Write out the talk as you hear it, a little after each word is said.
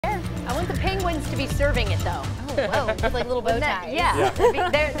want the penguins to be serving it though. Oh, whoa, with like little bow ties. Yeah,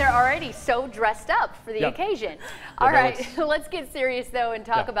 they're already so dressed up for the occasion. All right, let's get serious though and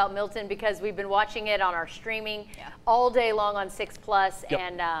talk about Milton, because we've been watching it on our streaming all day long on 6 Plus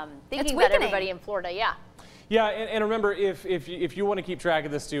and thinking about everybody in Florida. Yeah, and remember, if you want to keep track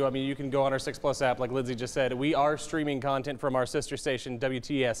of this too, I mean, you can go on our 6 Plus app, like Lindsay just said. We are streaming content from our sister station,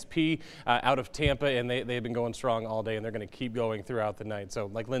 WTSP, out of Tampa, and they've been going strong all day, and they're going to keep going throughout the night.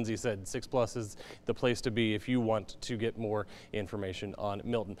 So, like Lindsay said, 6 Plus is the place to be if you want to get more information on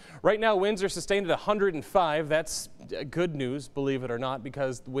Milton. Right now, winds are sustained at 105. That's good news, believe it or not,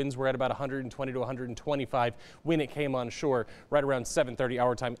 because the winds were at about 120 to 125 when it came on shore, right around 7:30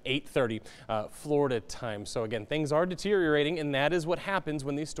 our time, 8:30 Florida time. So again, things are deteriorating, and that is what happens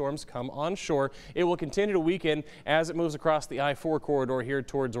when these storms come on shore. It will continue to weaken as it moves across the I-4 corridor here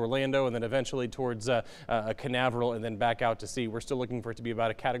towards Orlando, and then eventually towards Canaveral, and then back out to sea. We're still looking for it to be about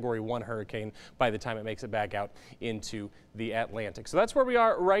a Category 1 hurricane by the time it makes it back out into the Atlantic. So that's where we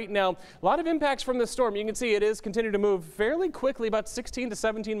are right now. A lot of impacts from this storm. You can see it is continuing to move fairly quickly, about 16 to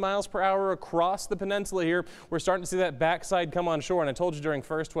 17 miles per hour across the peninsula here. We're starting to see that backside come on shore, and I told you during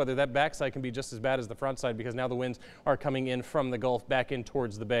first weather that backside can be just as bad as the front side, because now the winds are coming in from the Gulf back in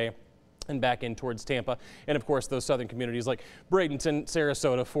towards the bay and back in towards Tampa, and of course those southern communities like Bradenton,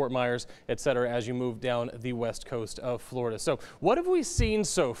 Sarasota, Fort Myers, etc. as you move down the west coast of Florida. So what have we seen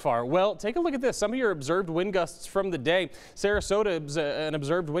so far? Well, take a look at this. Some of your observed wind gusts from the day. Sarasota, an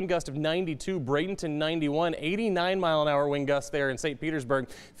observed wind gust of 92, Bradenton 91, 89 mile an hour wind gust there in St. Petersburg,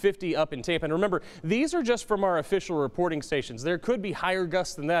 50 up in Tampa. And remember, these are just from our official reporting stations. There could be higher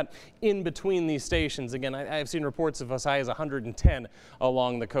gusts than that in between these stations. Again, I've seen reports of as high as 110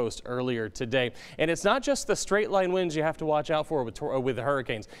 along the coast earlier today. And it's not just the straight line winds you have to watch out for with the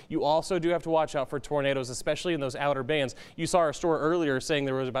hurricanes. You also do have to watch out for tornadoes, especially in those outer bands. You saw our story earlier saying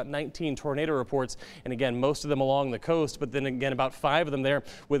there was about 19 tornado reports, and again, most of them along the coast, but then again, about 5 of them there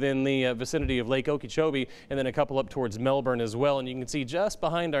within the vicinity of Lake Okeechobee, and then a couple up towards Melbourne as well. And you can see just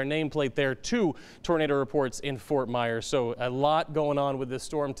behind our nameplate there, 2 tornado reports in Fort Myers. So a lot going on with this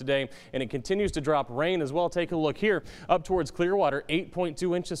storm today, and it continues to drop rain as well. Take a look here up towards Clearwater,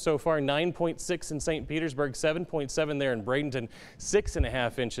 8.2 inches so far, 9.6 in St. Petersburg, 7.7 there in Bradenton,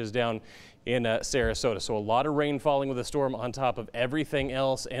 6.5 inches down in Sarasota. So a lot of rain falling with the storm on top of everything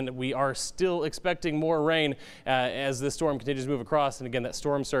else, and we are still expecting more rain as this storm continues to move across. And again, that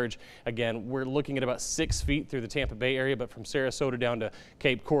storm surge, again, we're looking at about 6 feet through the Tampa Bay area, but from Sarasota down to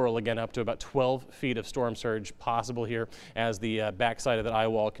Cape Coral, again, up to about 12 feet of storm surge possible here as the backside of that eye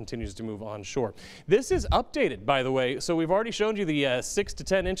wall continues to move onshore. This is updated, by the way, so we've already shown you the 6 to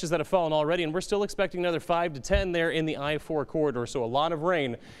 10 inches that have fallen already, and we're still expecting another 5 to 10 there in the I-4 corridor. So a lot of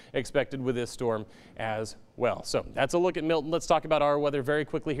rain expected with this storm as well. So that's a look at Milton. Let's talk about our weather very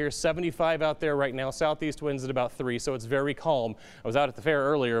quickly here. 75 out there right now, southeast winds at about 3, so it's very calm. I was out at the fair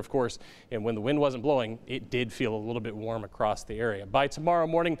earlier, of course, and when the wind wasn't blowing, it did feel a little bit warm across the area. By tomorrow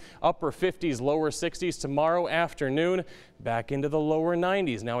morning, upper 50s, lower 60s. Tomorrow afternoon, back into the lower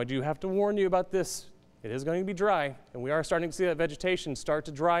 90s. Now, I do have to warn you about this. It is going to be dry, and we are starting to see that vegetation start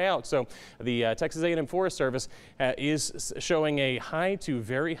to dry out. So the Texas A&M Forest Service is showing a high to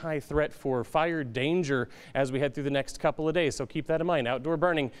very high threat for fire danger as we head through the next couple of days. So keep that in mind. Outdoor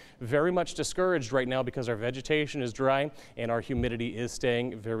burning very much discouraged right now because our vegetation is dry and our humidity is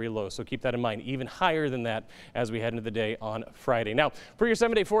staying very low. So keep that in mind. Even higher than that as we head into the day on Friday. Now, for your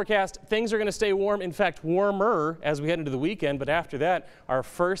 7-day forecast, things are going to stay warm. In fact, warmer as we head into the weekend. But after that, our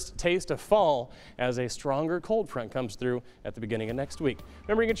first taste of fall as a stronger cold front comes through at the beginning of next week.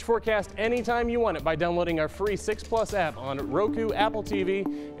 Remember, you can get your forecast anytime you want it by downloading our free 6 Plus app on Roku, Apple TV,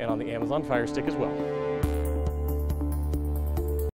 and on the Amazon Fire Stick as well.